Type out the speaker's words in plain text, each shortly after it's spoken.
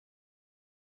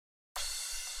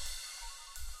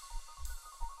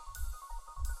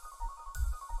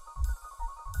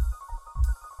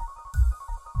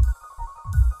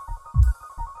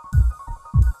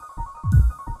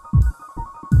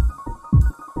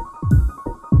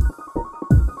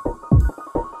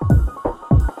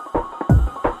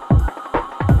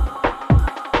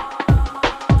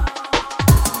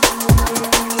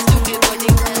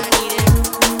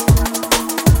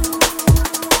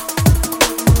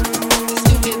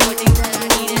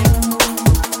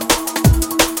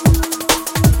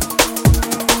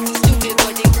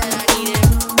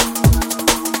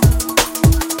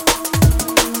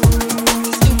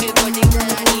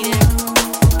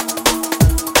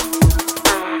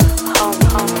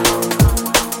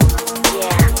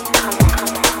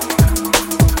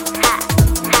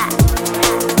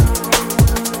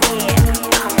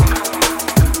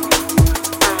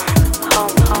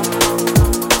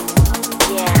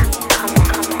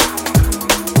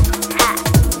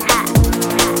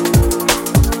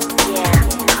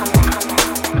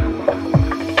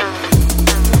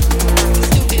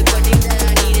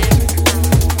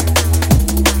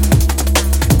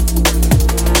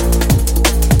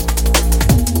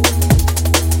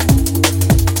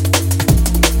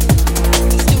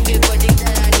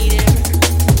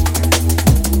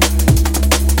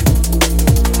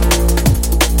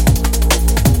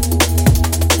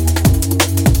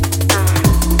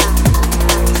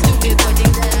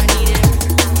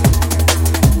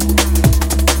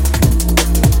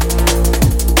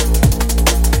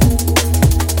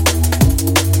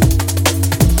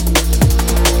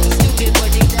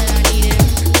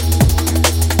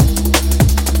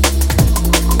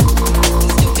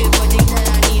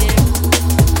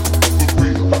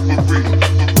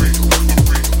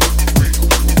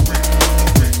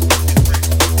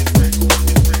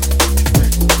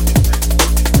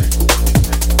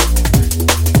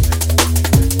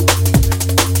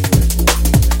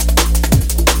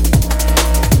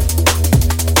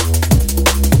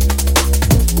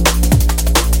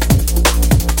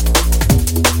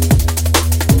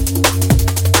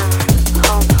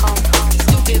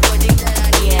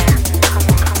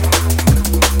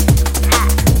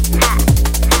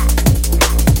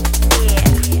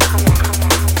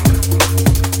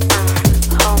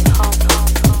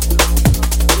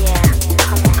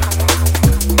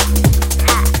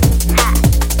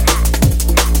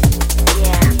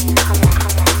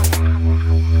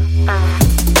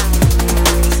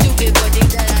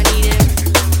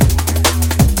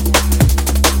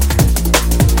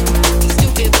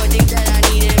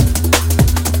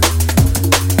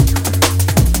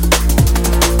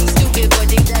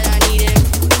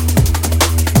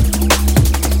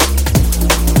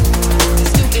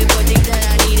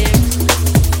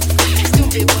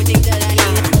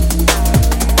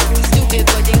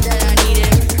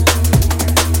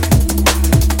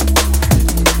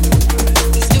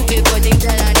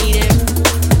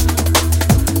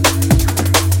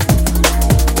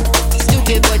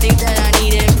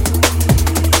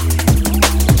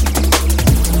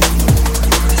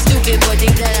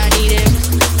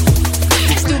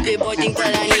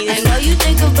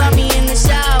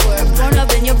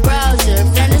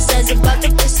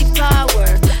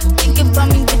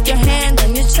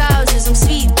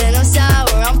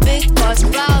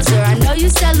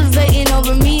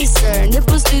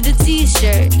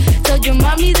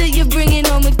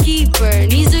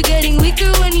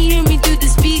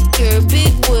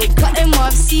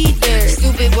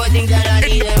Stupid boy think that I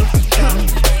need him.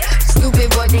 Stupid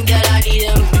boy think that I need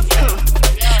him.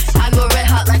 I go red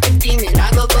hot like a demon. I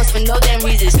go ghost for no damn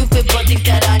reason. Stupid boy think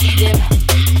that I need him.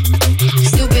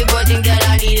 Stupid boy think that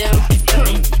I need him.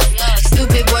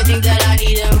 Stupid boy think that I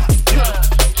need him.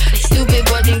 Stupid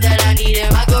boy think that I need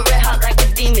him. I go red hot like a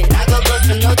demon. I go ghost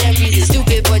for no damn reason.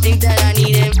 Stupid boy think that I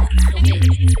need him.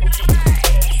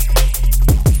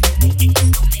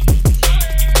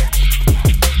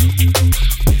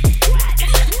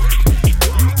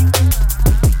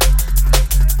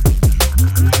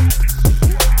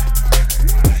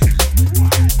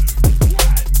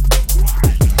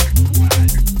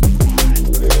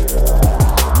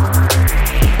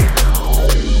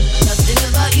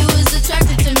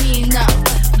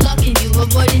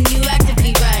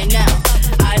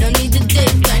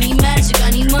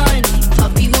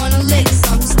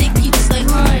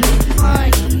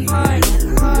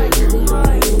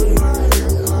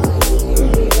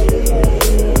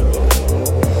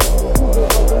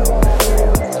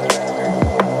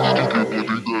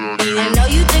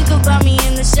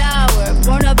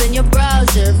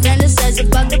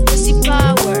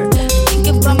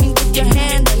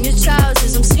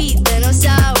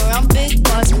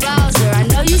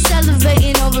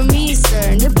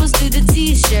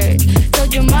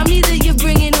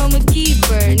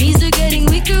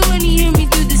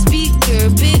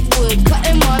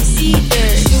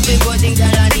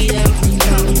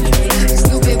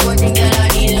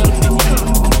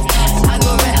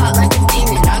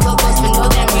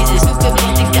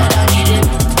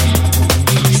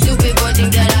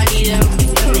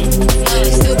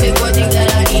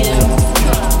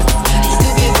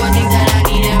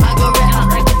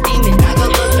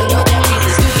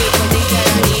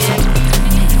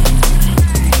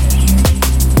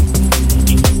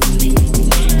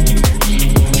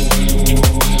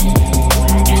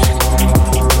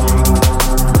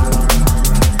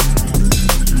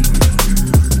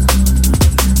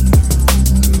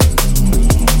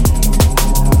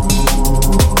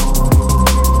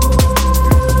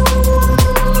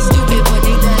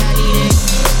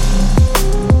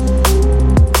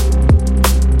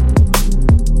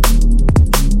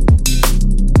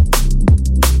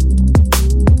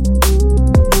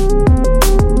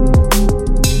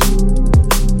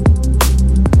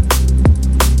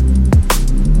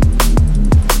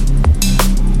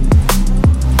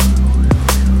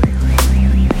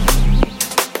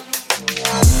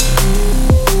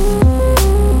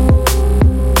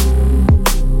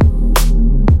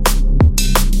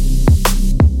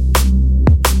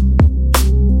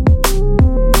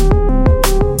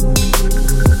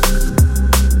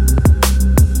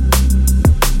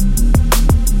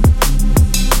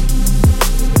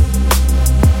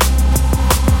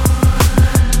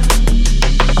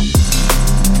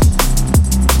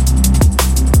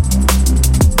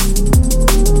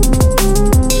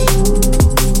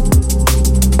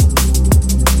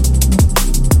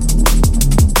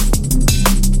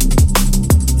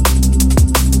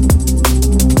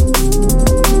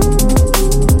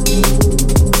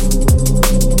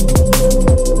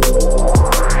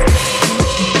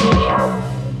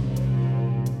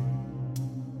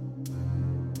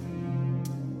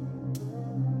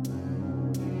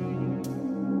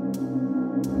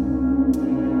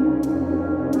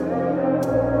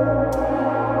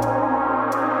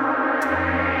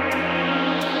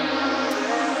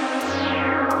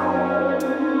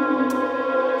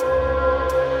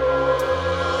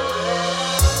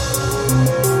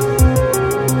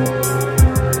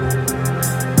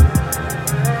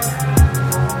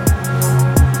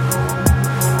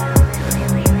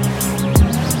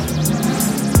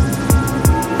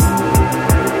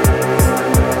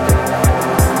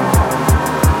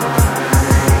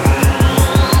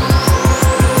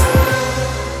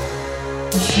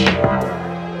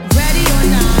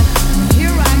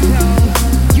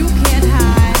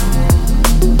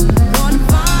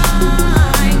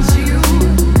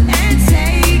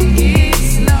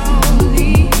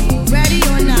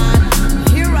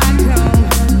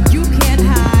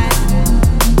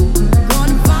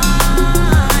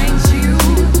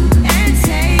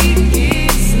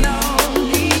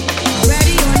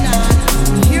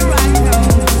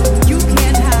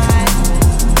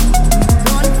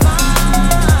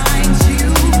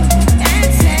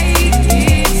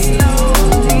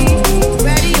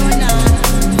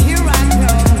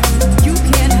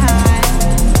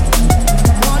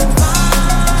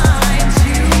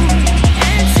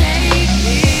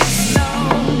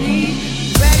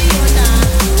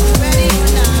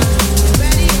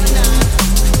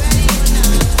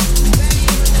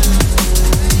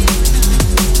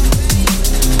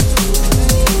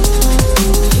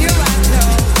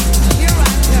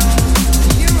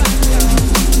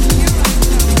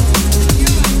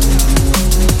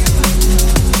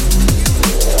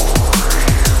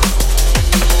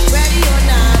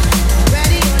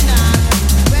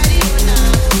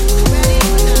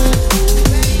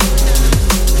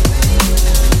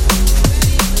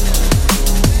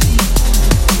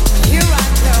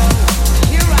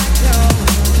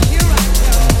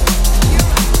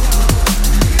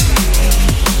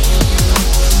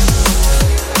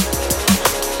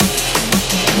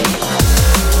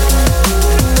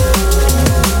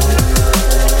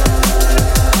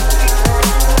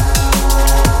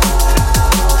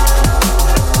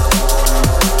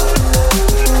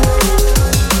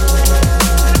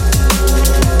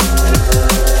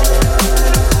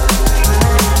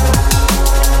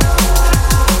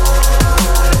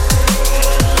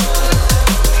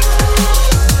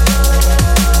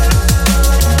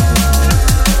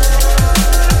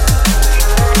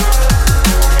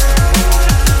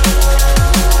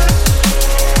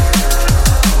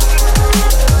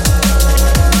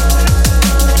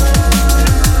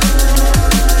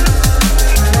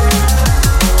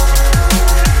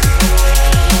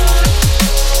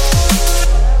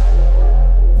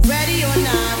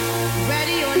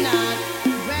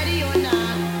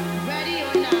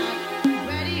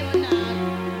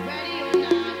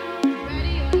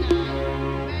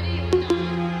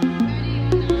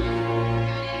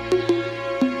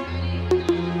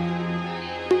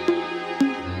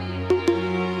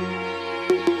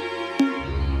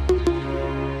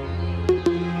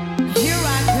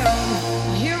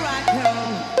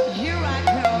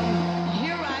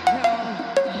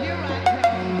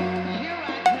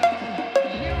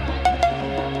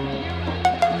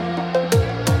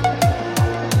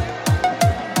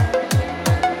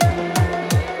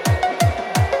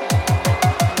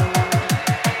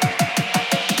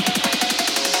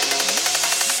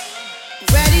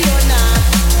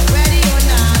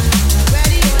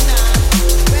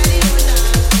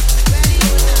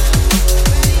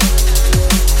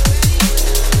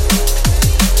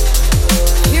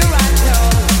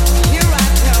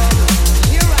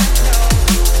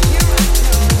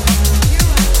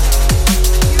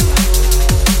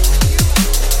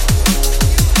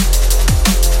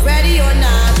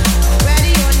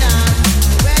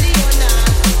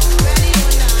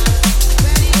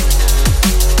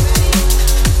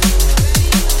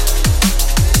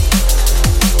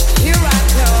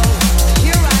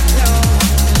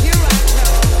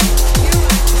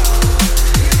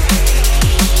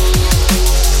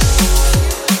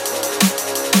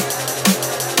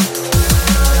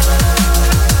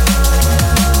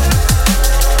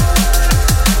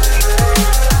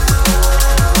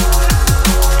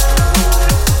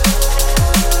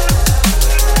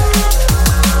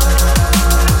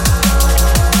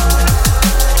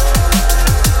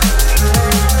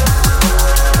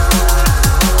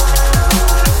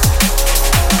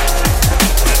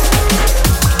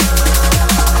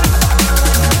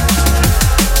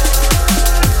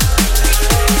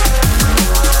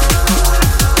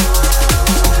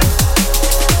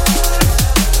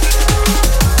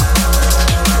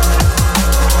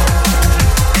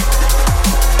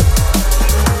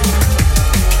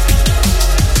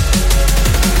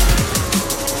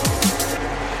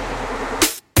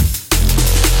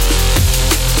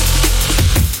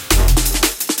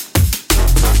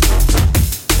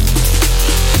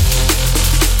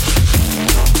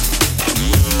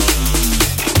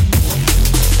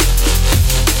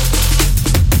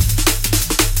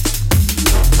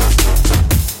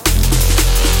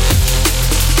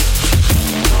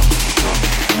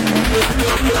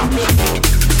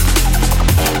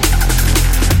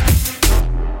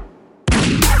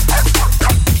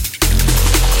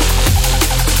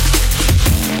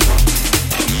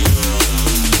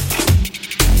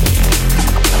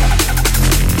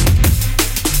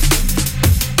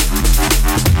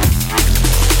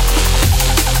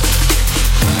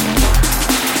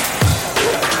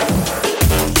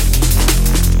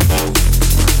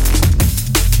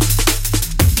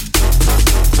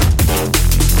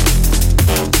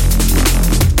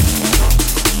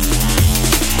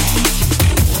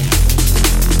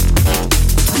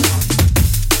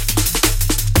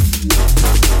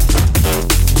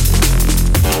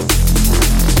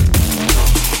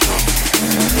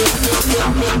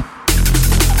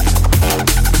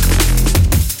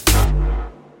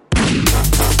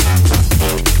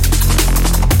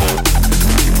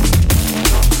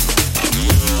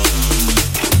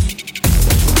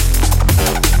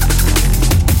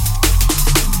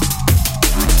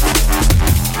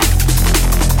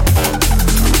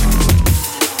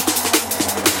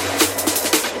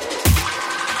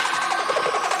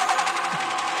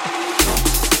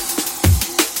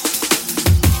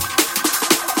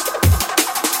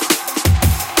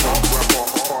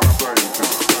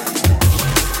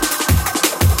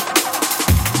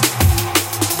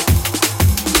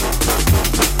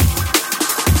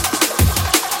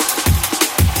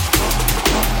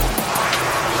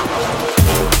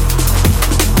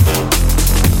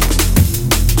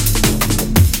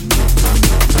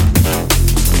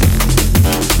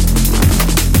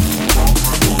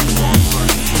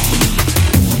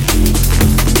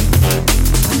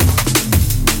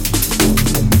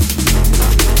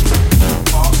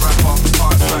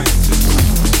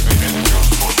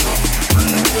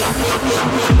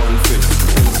 One fist,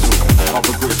 pencil,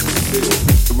 other grip, steel.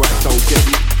 The right don't get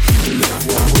it, the left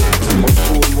one will. I was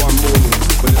born one morning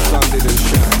when the sun didn't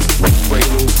shine. Rain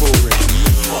all pouring,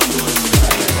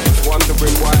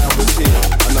 wondering why I was here.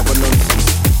 Another nonsense,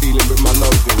 dealing with my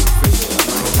logo.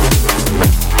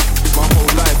 My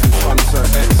whole life is Hunter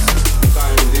X.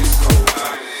 Dying this whole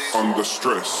life under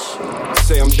stress.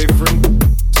 Say I'm different,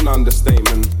 it's an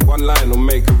understatement. One line will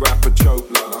make a rapper choke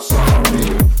like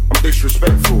I'm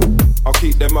disrespectful, I'll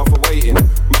keep them other waiting.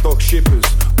 I'm dog shippers,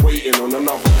 waiting on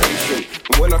another patient.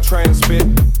 And when I try and spit,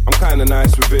 I'm kinda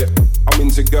nice with it. I'm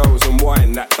into girls and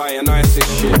wine, that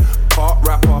Dionysus shit. Part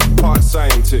rapper, part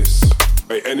scientist.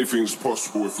 Hey, anything's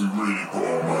possible if we really put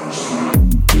our minds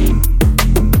to it.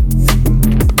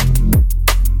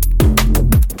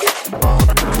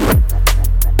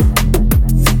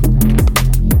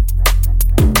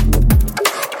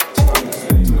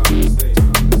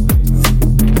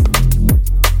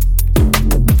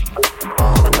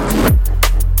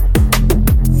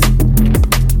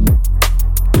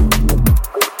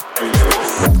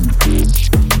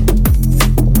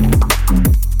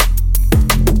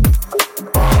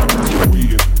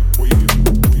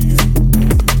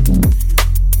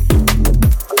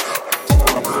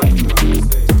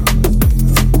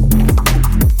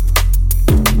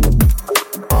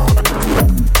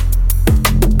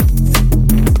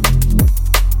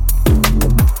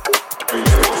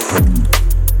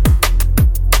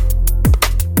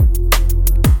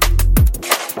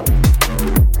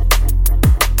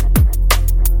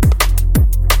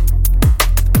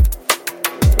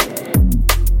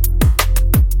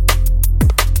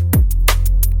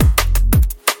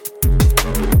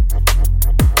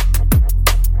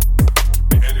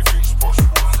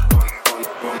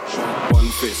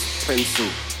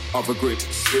 Other grip,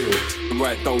 still. The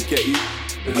right don't get you,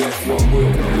 the left one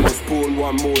will. I was born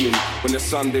one morning when the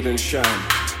sun didn't shine.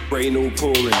 Rain all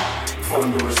pouring,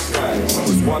 thunderous sky. I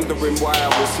was wondering why I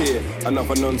was here.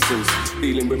 Another nonsense,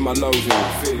 dealing with my loathing.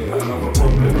 Fear, another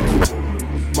problem.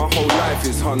 My whole life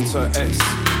is Hunter X.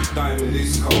 Dying in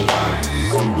this cold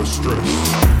life, under stress.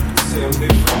 Say I'm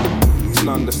different, it's an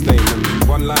understatement.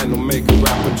 One line will make a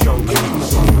rapper choke.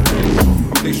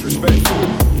 I'm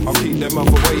disrespectful, I'll keep them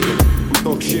other waiting.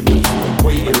 Dog shippers,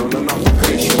 waiting on another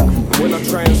patient. And when I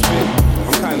try and spit,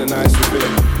 I'm kinda nice with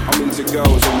it. I'm into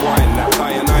girls and wine, that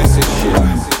Dionysus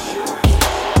shit.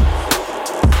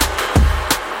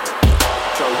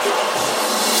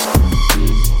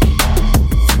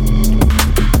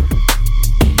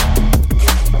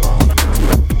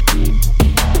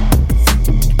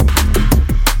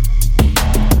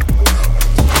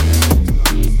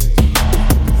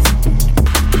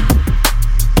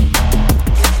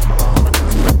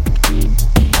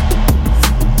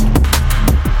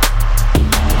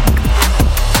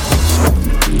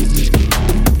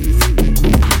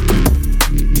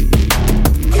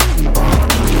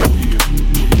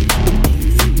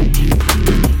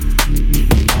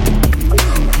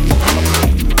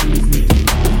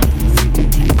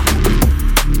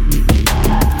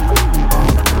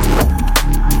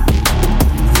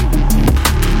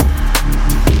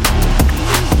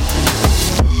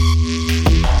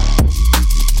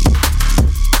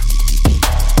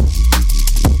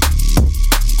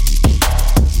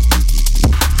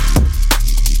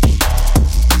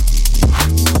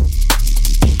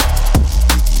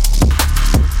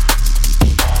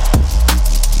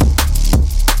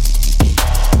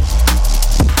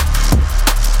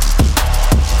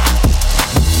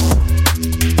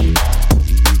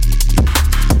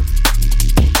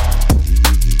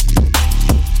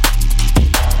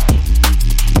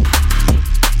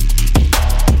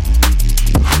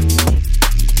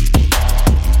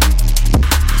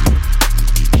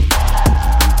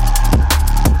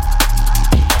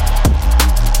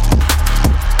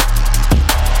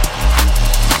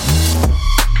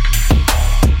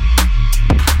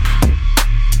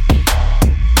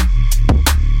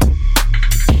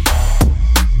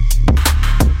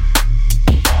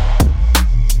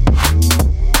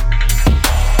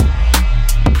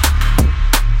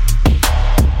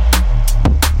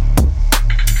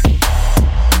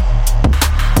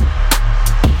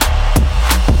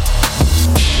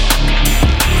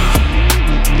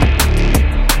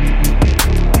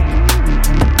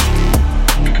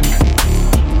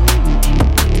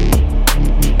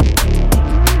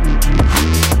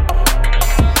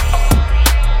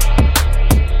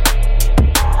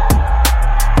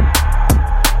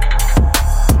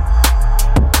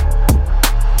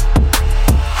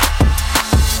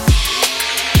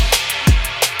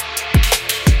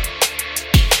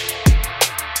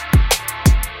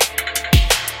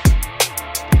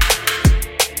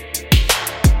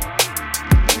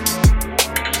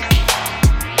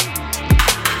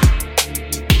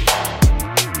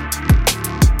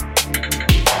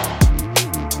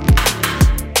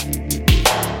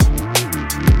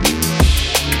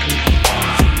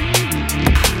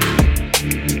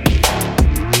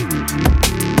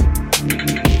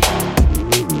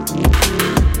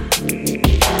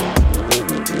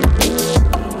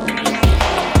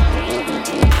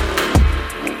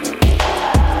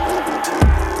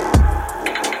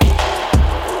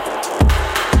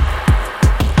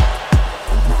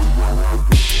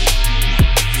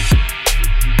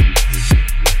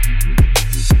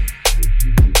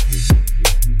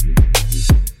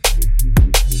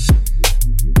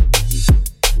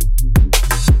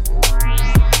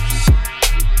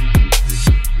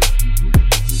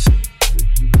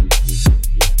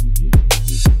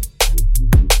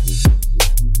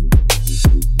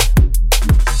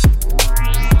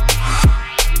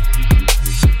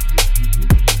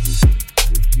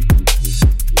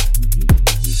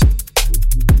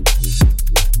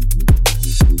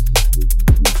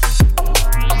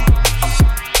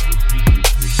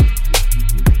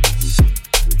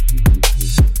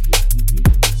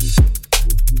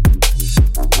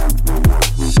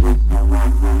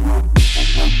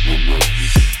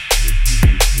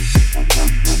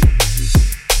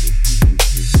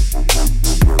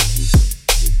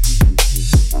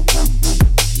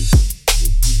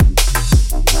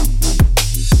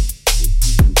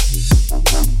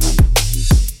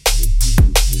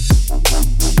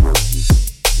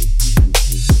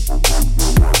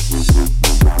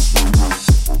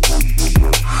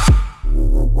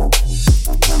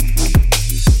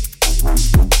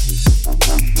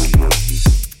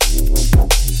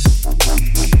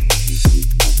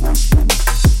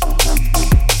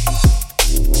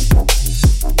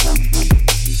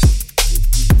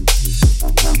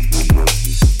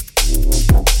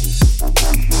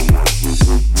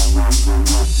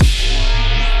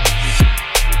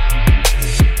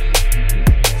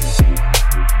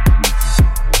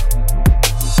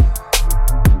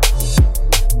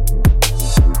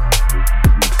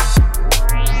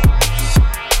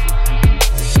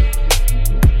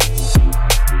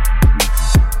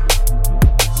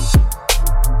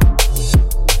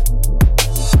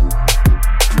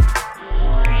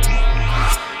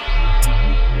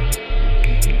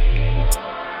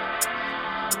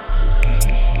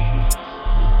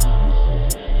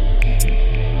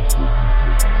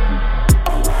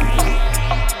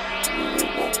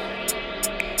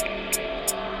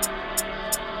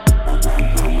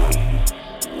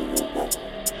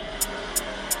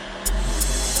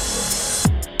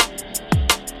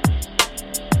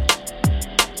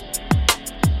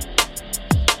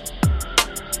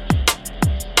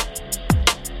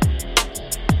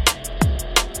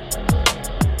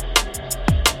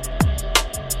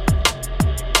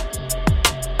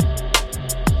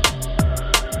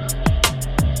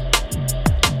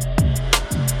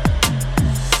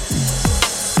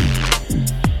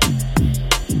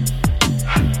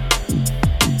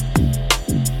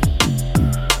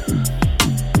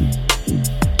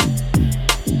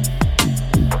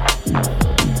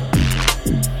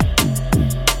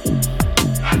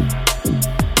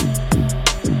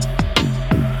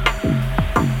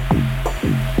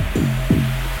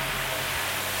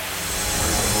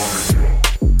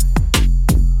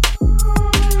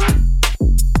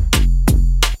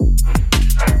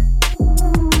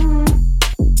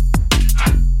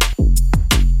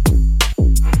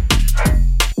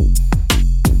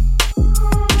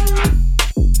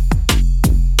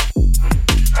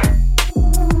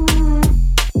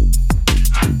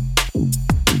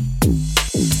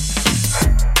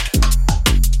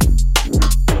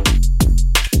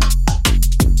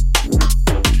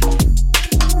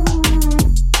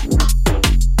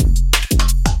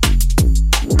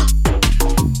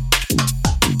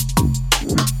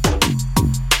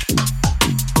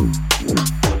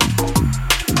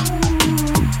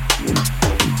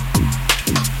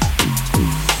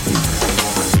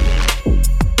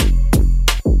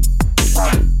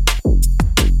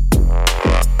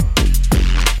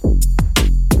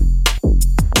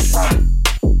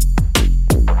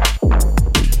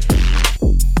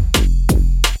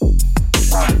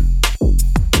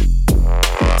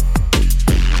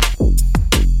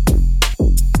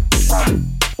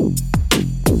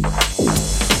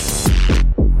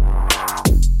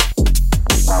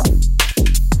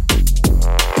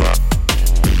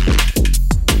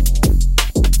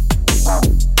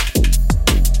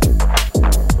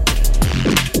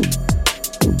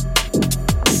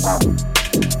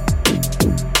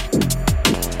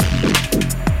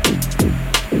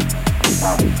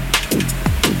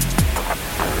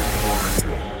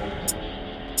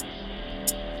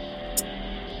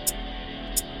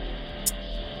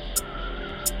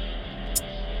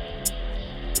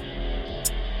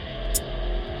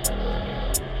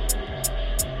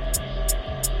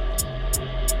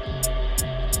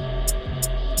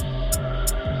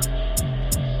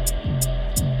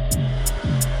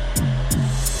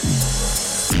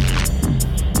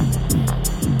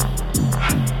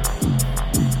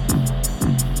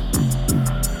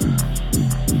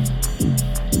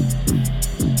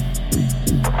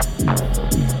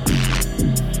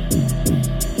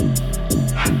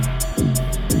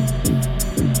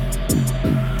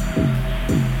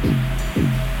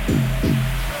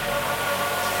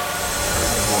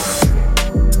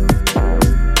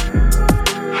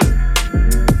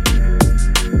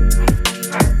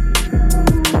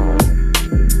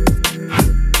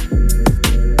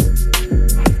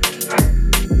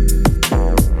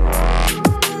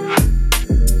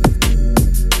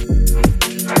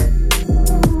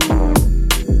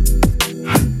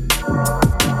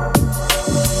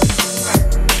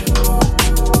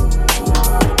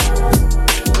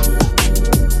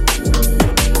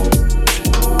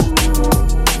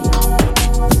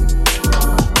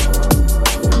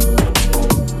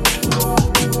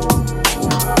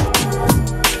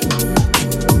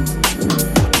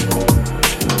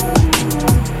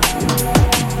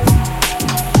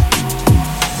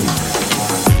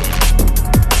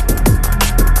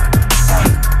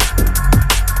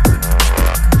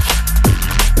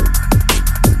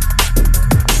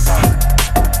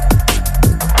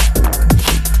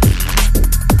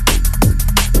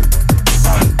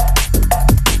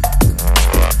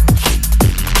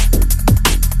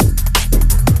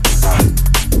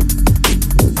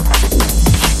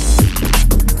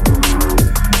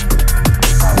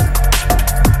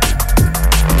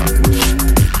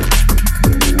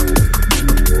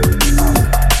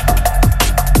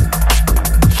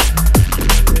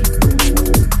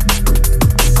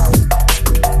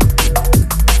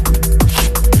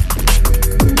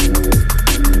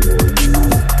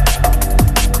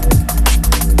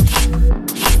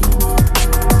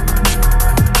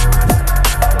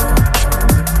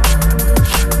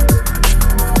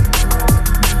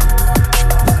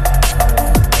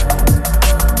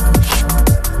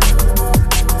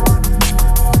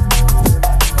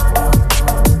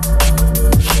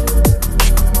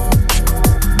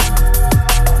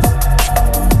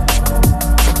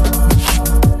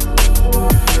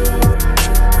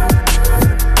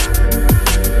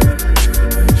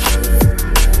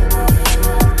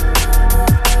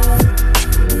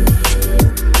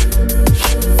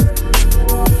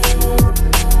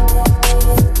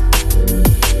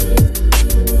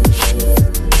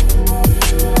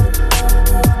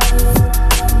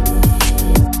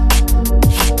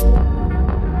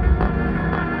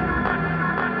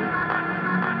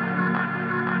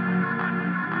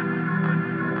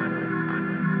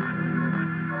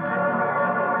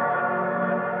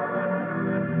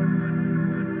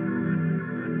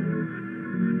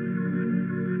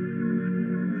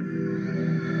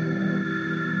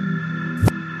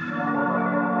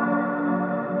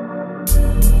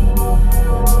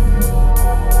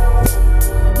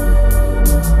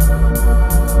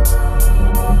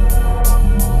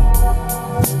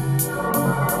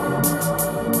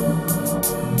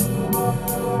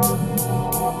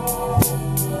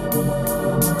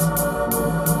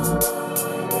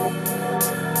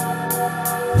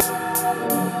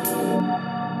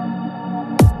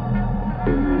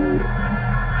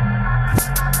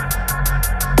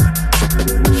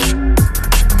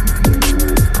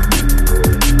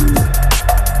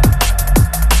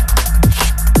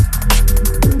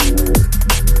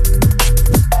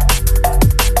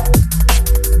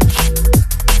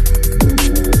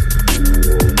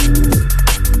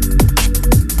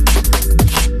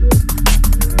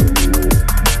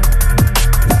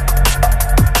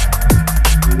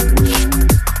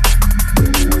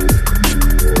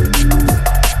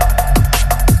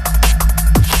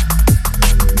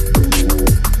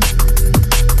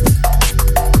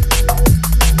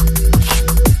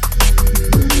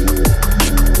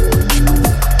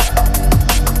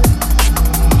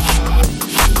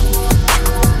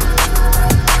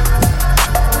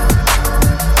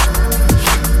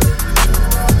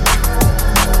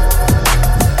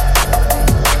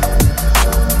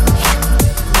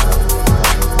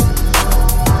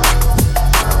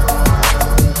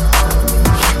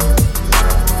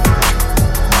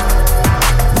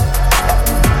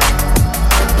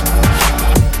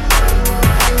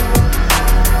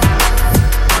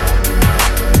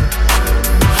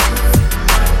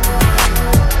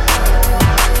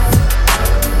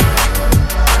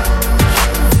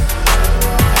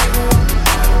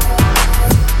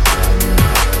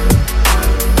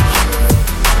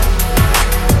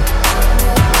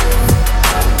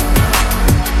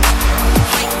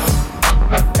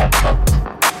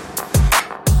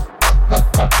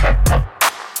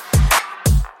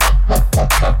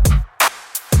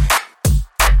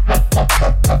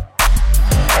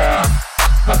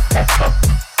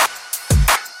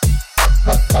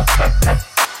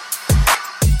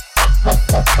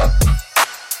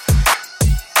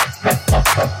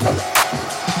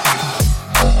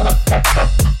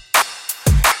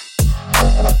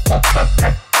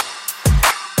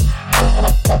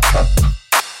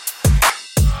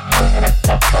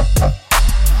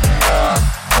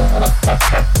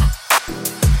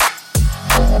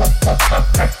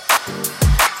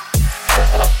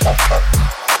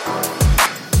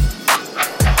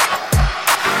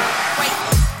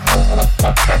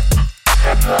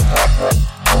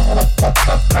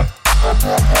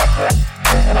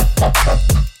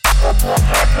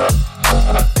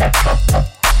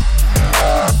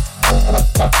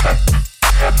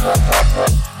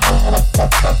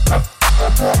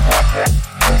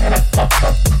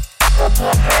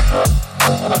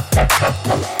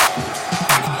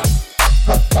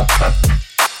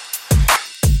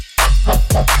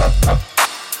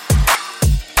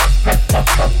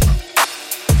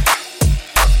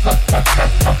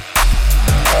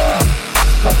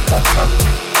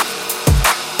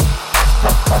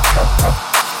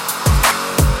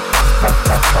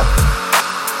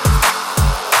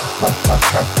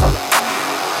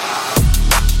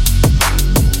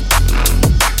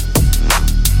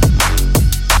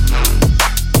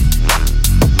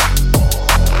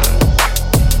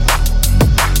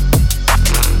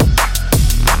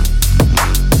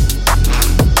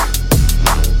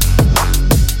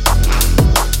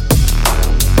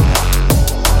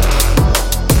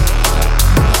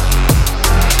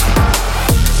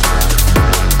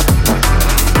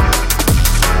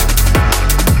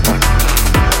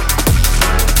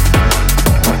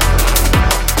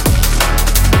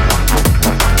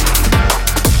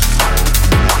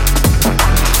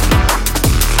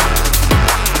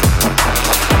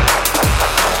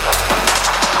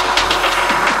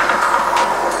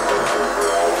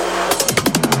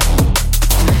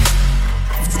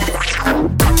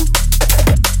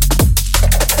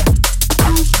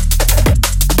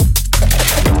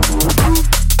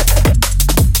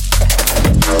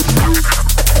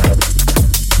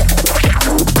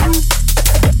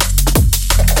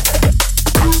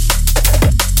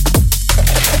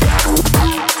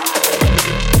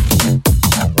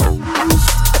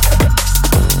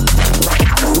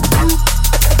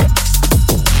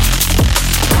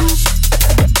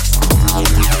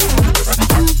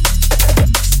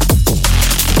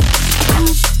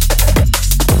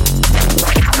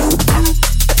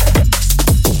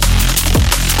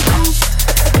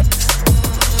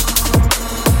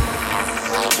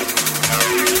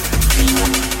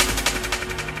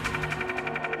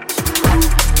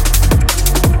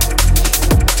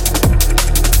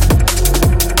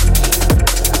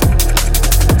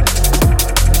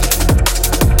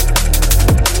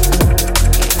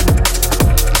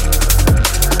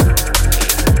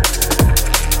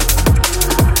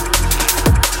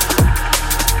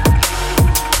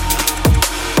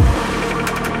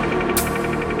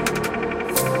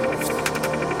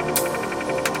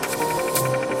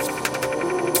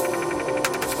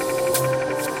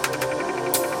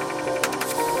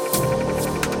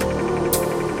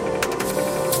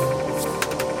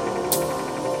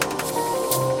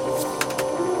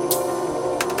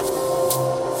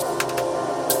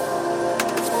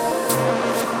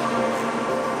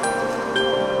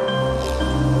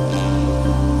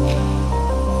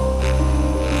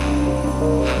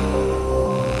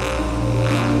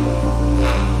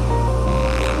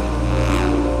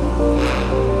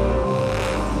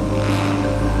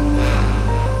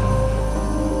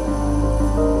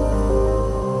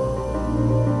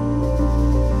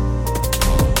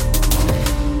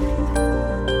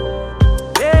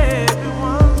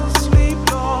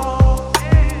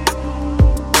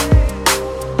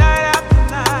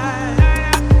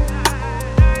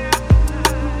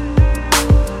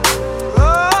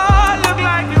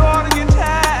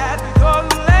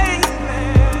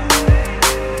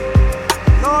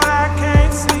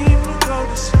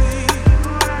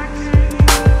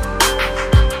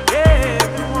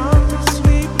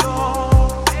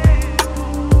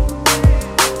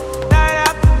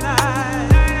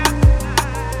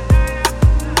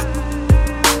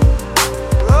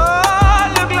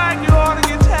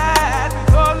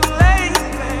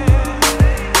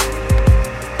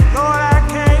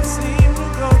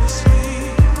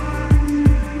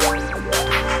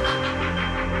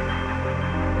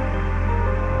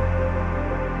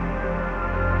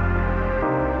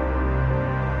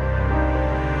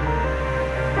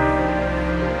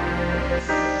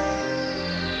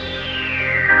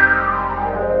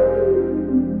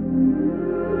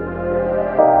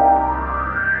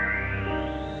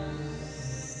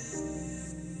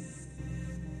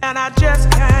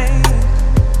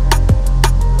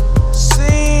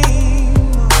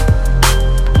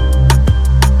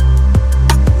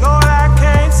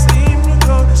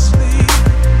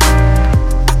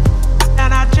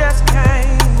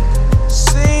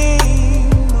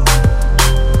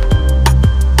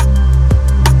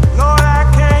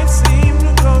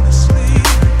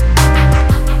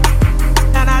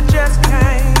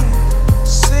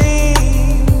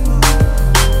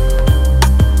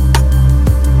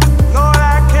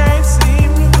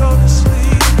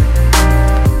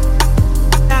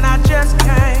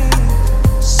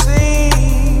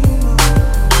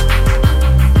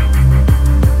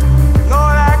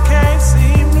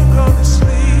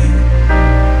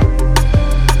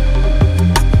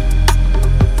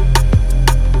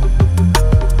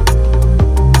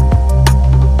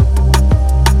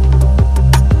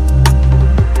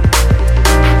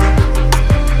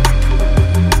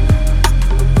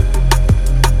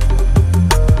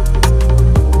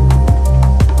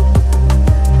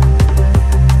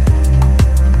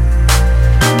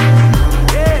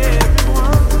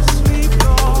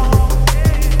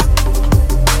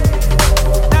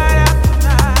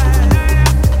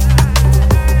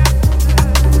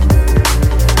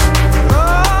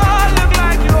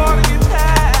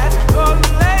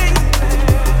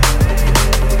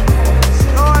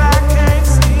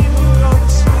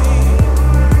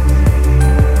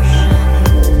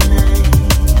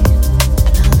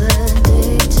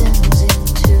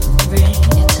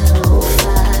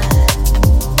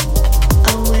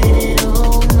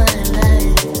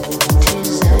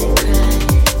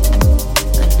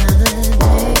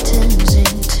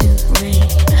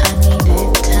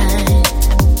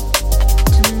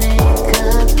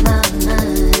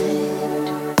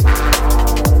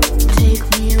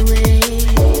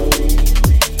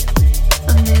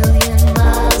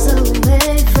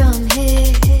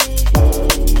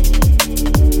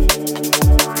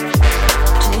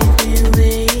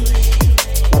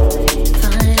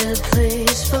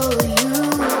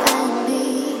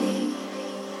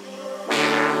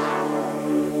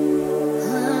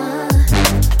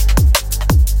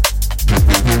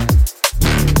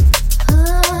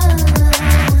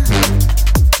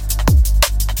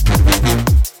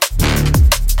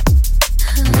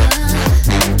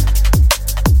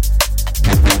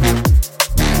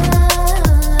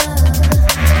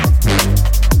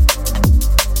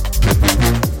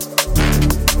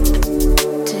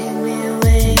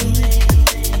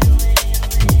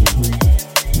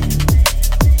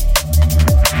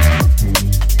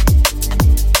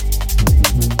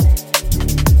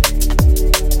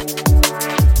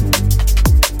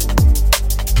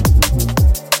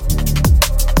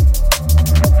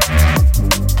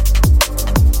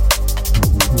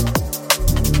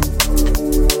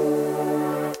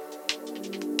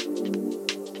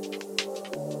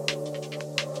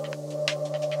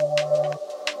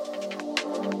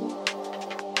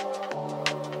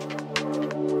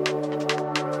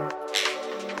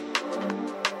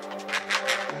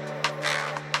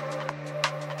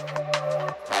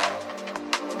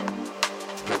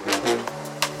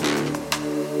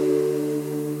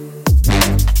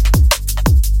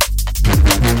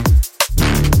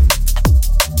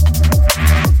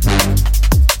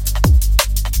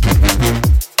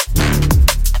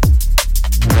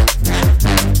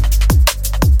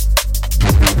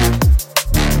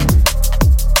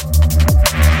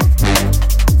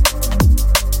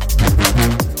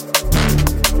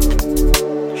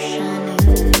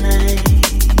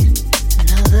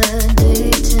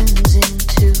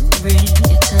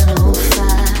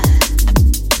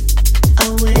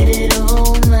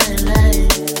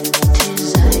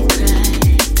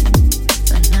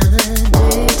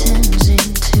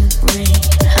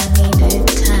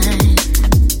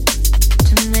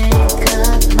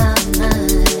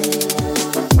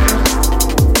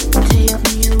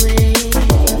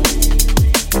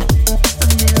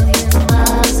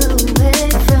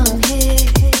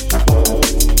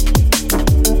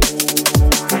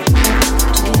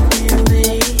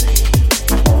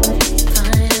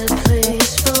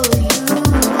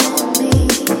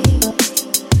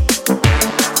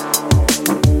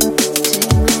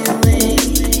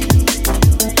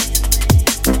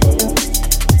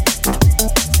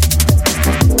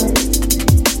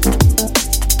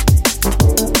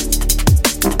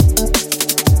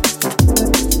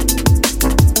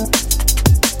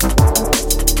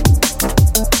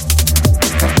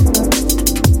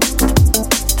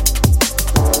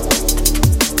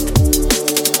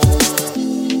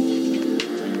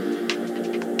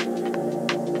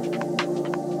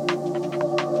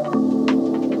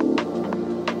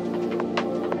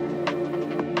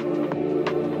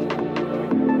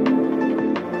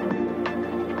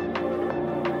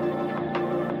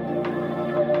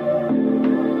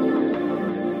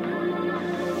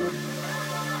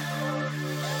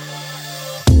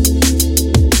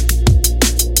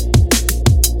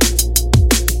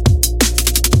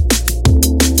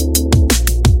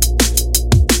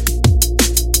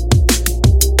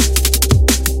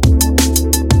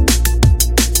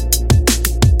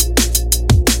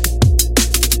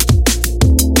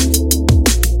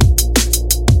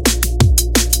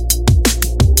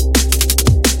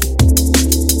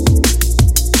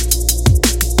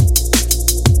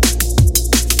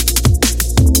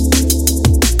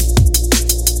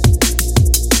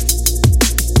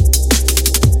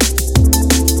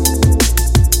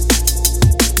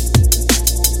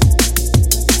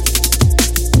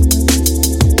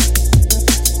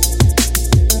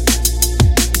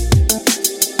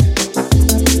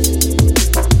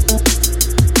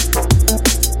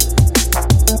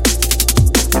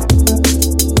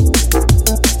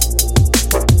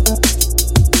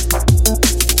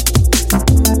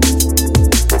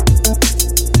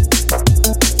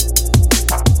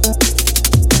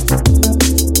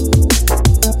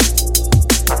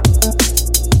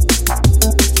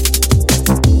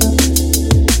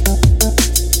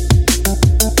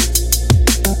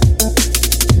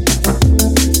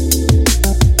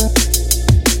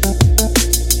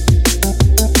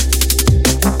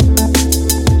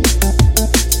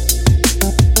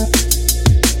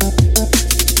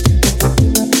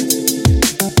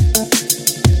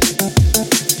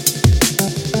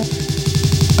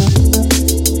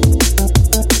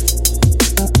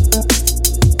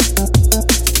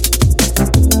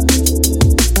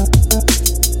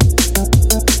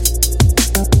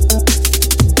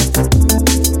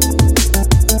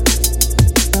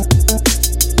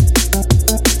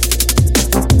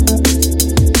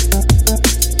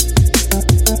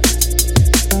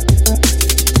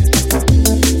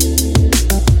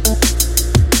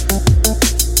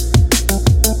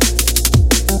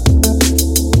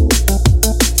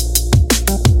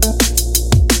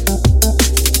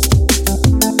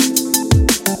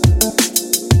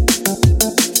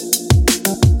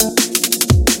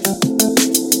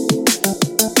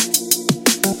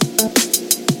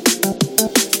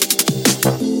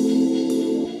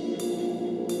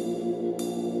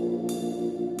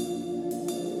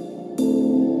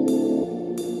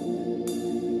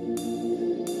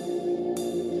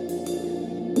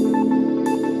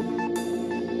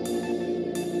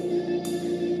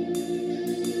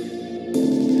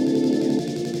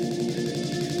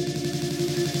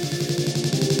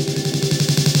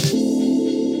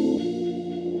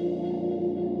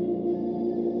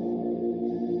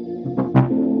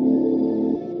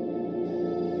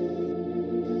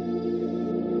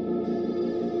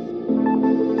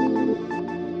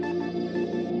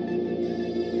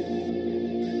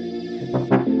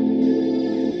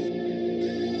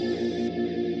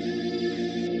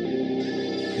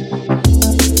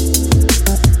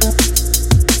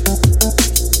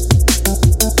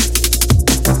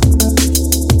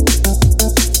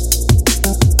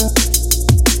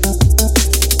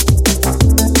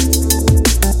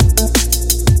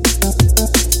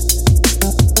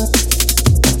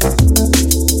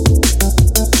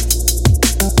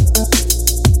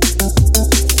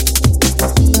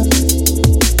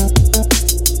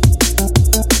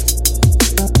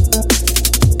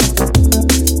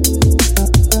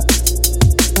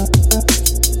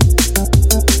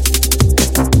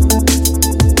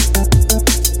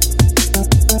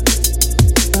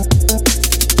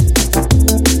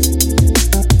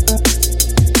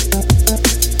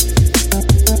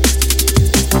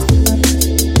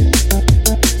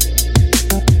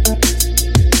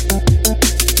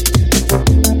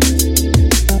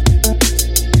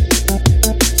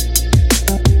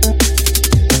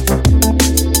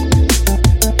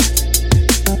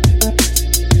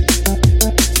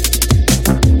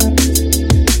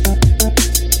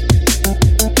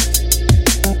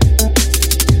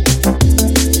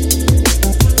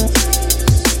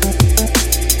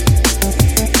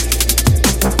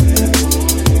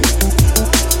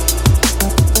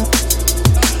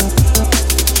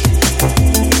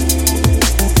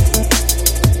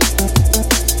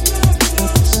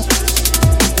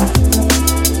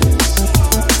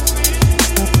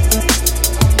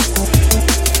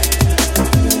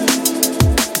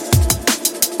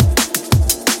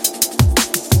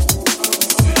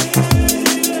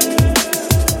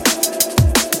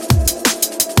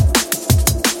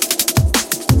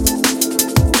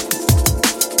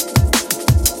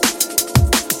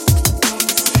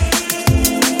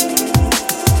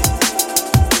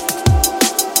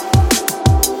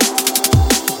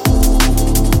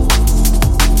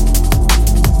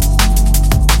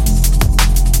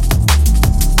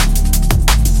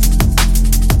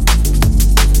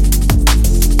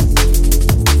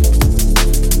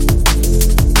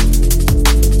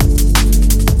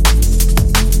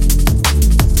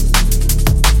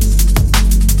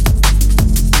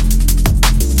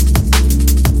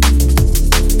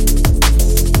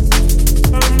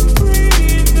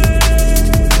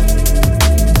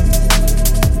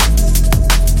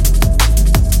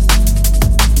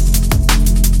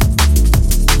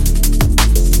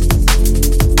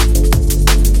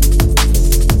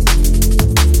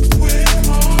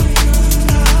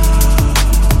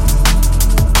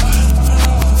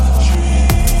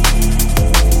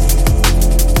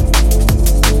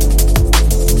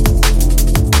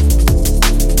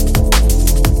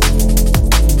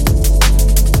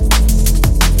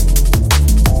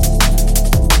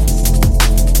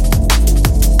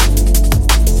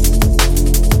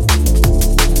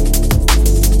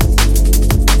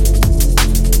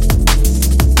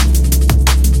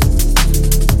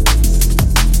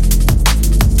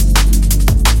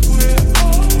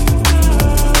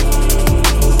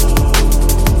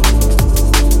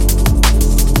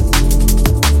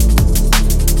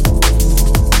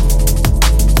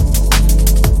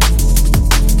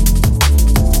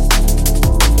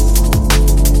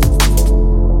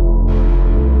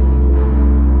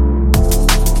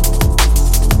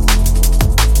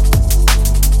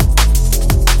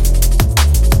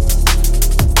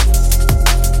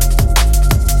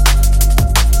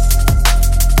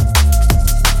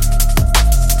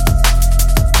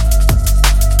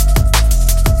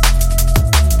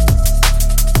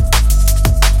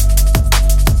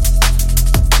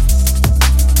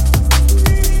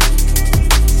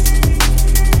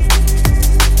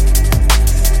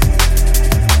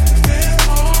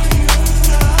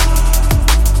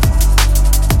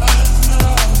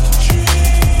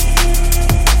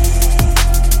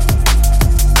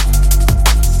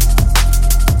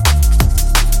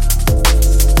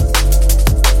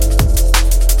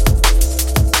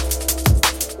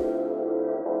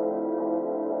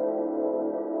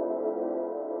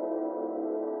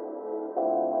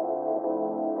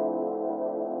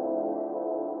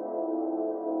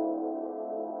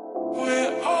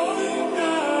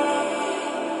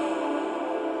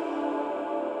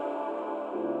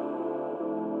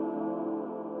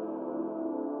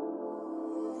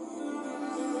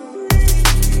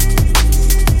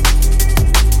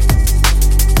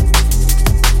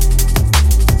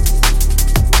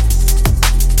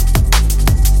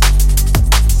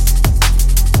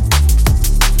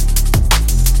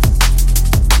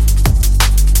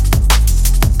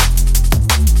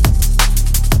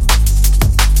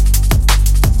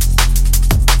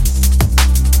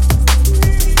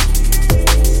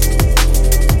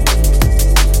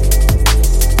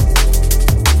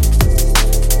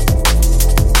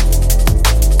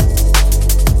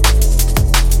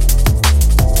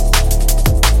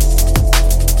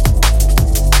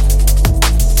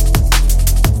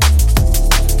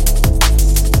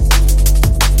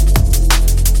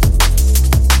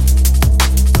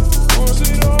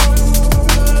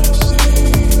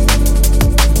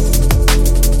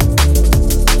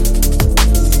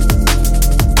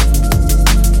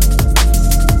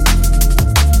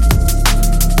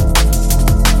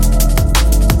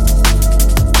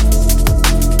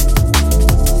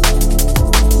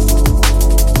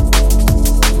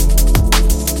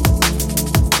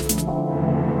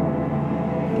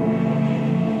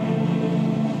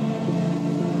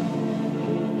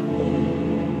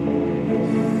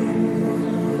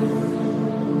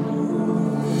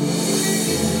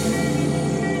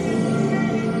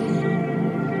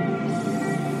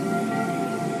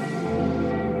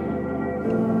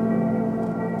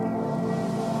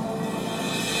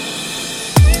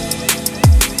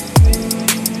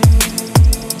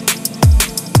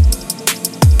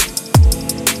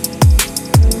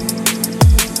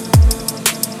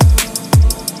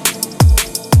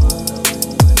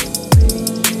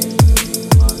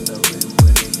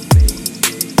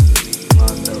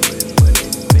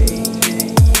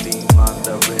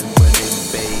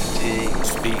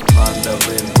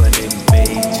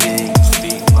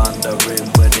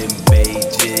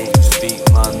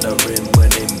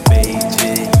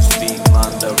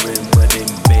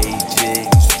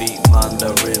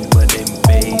 Mandarin when in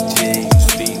Beijing.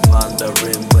 Speak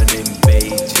Mandarin when in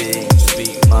Beijing.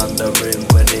 Speak Mandarin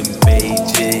when in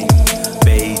Beijing.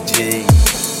 Beijing.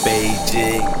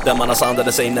 Beijing. Them man are sounded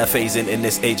the same, they're phasing in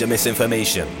this age of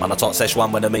misinformation. Man I talk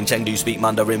Szechuan when I'm in Chengdu, speak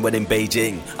Mandarin when in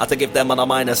Beijing. I had to give them man a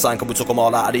minus sign cause we took them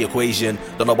all out of the equation.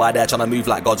 Don't know why they're trying to move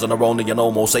like gods on their own and you're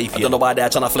no more safe. I don't know why they're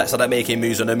trying to flex that they're making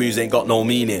moves and the moves ain't got no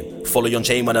meaning. Fully on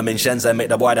chain when I'm in Shenzhen, make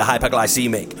the boy the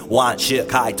hyperglycemic. Want shit,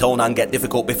 kai, tone and get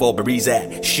difficult before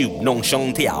Berize. Shoot, nong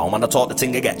shong tiao, man I talk the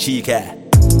thing to get cheeky.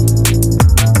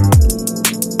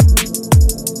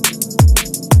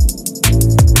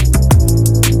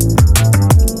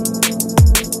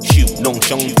 Nong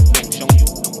shong.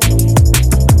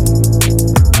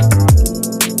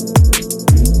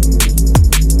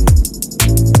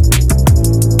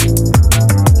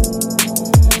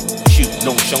 Shoot,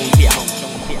 nong shong piao.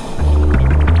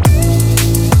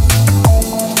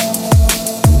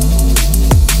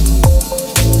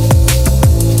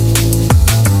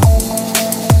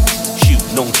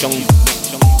 Shoot, nong shong.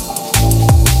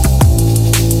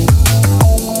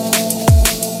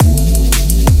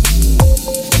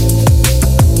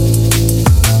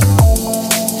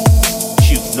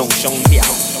 Nong shong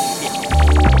piao.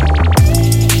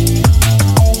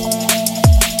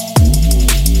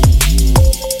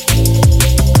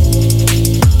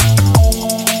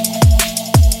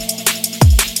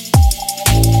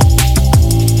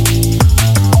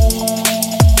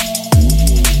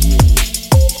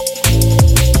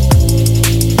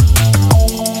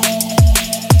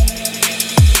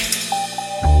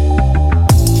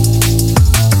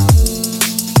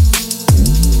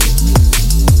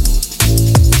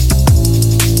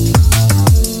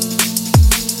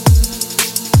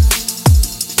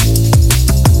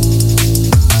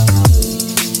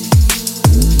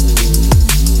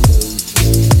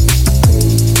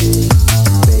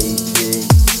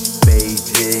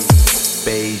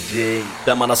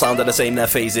 Them man are sounded the same, they're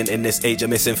phasing in this age of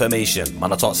misinformation.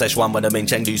 Man I talk Szechuan when I'm in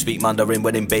Chengdu, speak Mandarin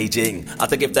when in Beijing. I had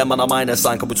to give them man a minus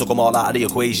sign cause we took them all out of the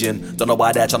equation. Don't know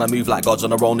why they're trying to move like gods on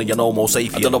their own and you're no more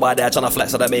safe. I don't know why they're trying to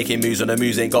flex that they're making moves and the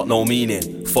moves ain't got no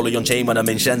meaning. Fully on chain when I'm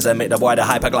in Shenzhen, make the boy the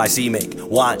hyperglycemic.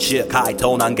 Want shit, kai,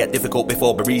 tone and get difficult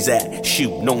before Berize.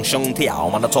 Shoot, nong shong tiao,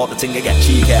 man I talk the thing to get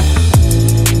cheeky.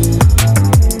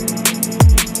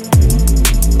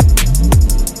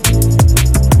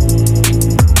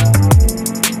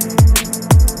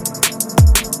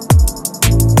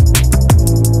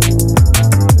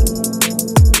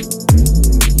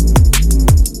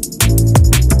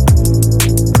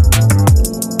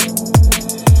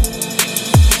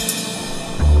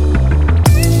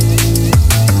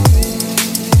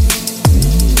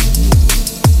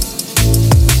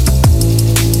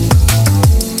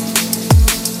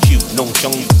 Nong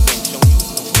shong.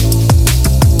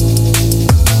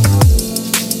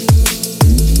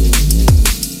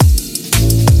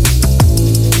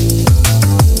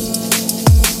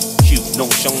 Shoot, nong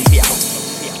shong piao.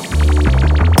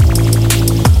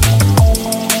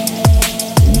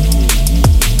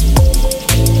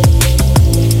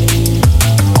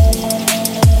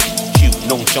 Shoot,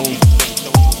 nong shong.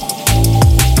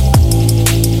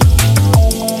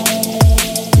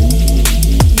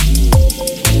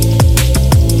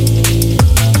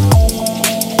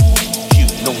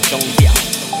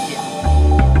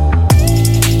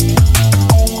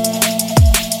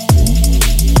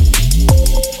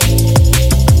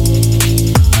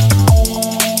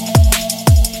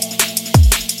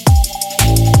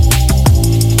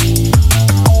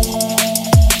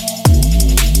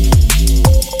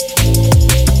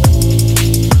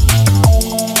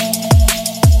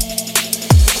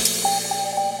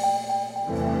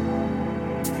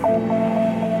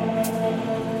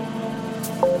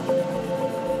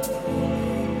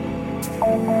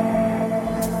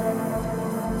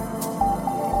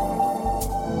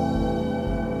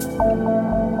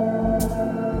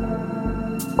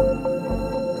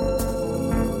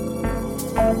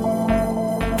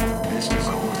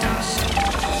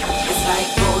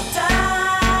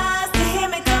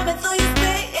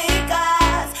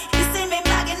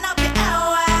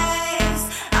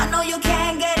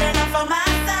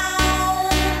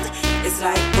 It's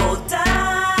like gold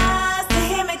dust to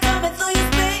hear me coming through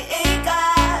your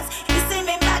speakers.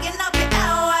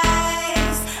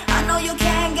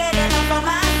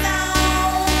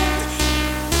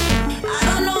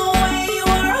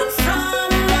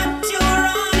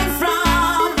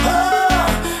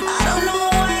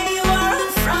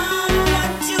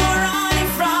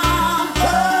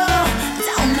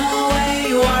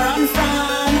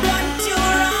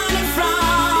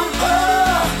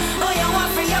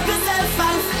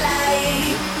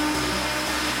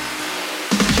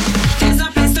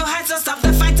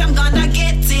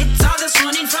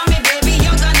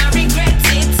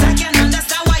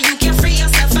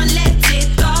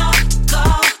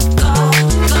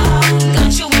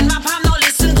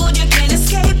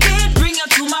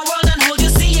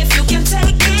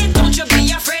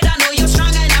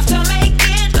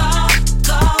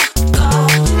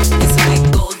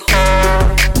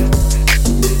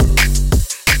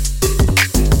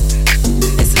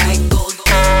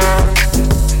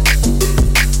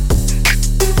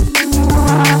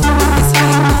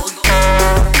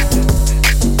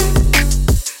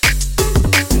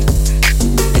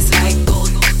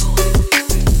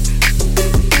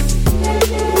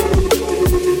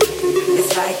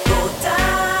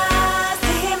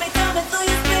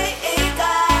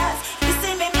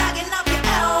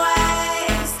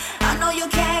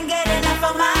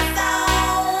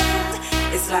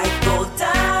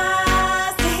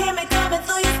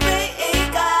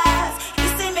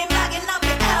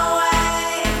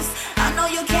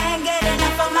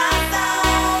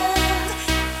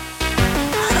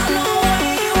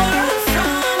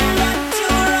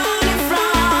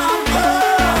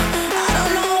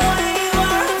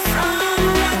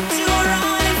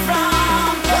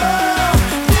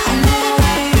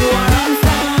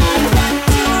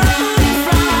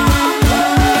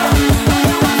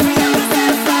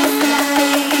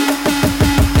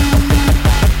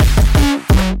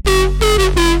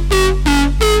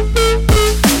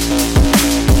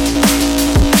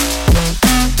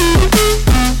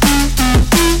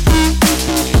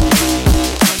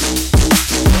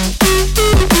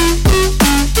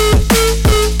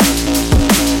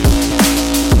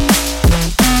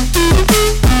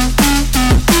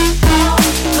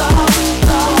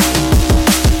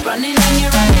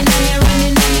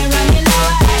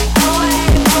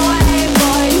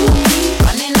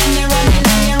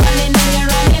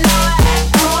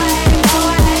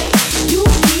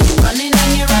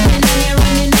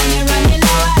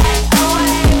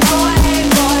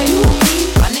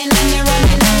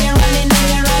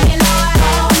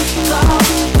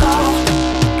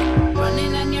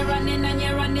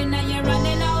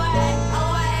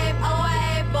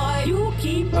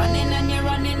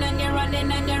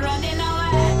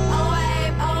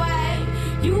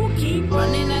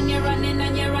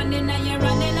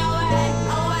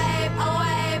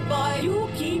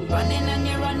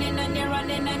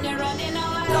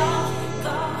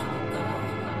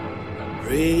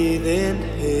 Breathing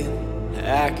in,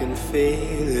 I can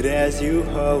feel it as you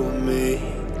hold me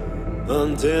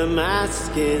under my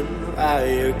skin while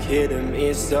you're killing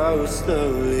me so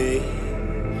slowly.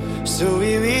 So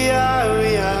here we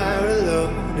are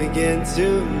alone again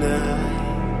tonight.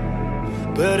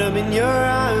 But I'm in your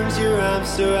arms,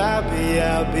 so I'll be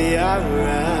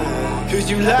alright. 'Cause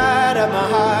you light up my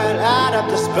heart, light up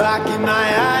the spark in my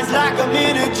eyes like I'm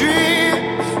in a dream.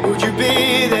 Would you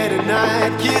be there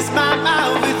tonight? Kiss my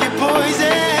mouth with your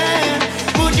poison.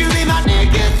 Would you be my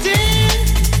nicotine?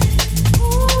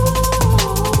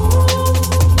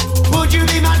 Would you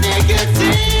be my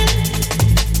nicotine?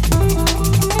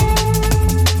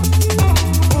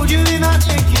 Would you be my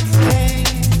nicotine?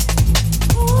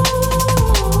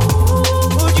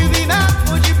 Would you be my,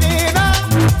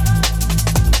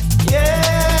 yeah.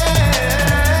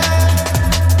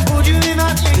 Would you be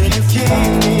my nicotine? Then you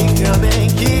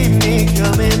keep me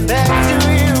coming back to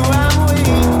you, I'm weak.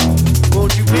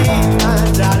 Won't you be my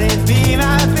darling, be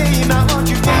my, won't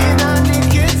you be my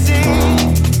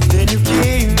nicotine? Then you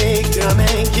keep me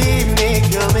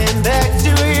coming back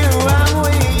to you, I'm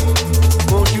weak.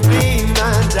 Won't you be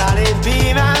my darling, be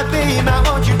my,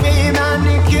 won't you be my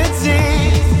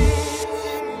nicotine?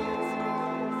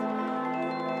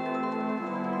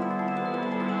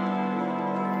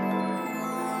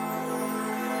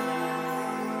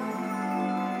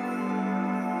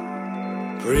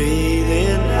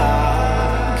 Breathing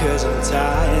hard, 'cause I'm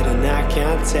tired and I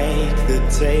can't take the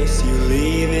taste you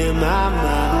leave in my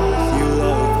mouth. You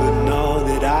love but know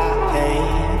that I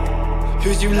hate.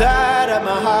 'Cause you light up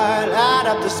my heart, light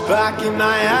up the spark in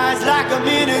my eyes like I'm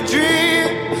in a dream.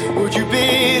 Would you be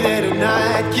there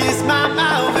tonight? Kiss my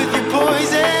mouth with your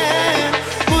poison.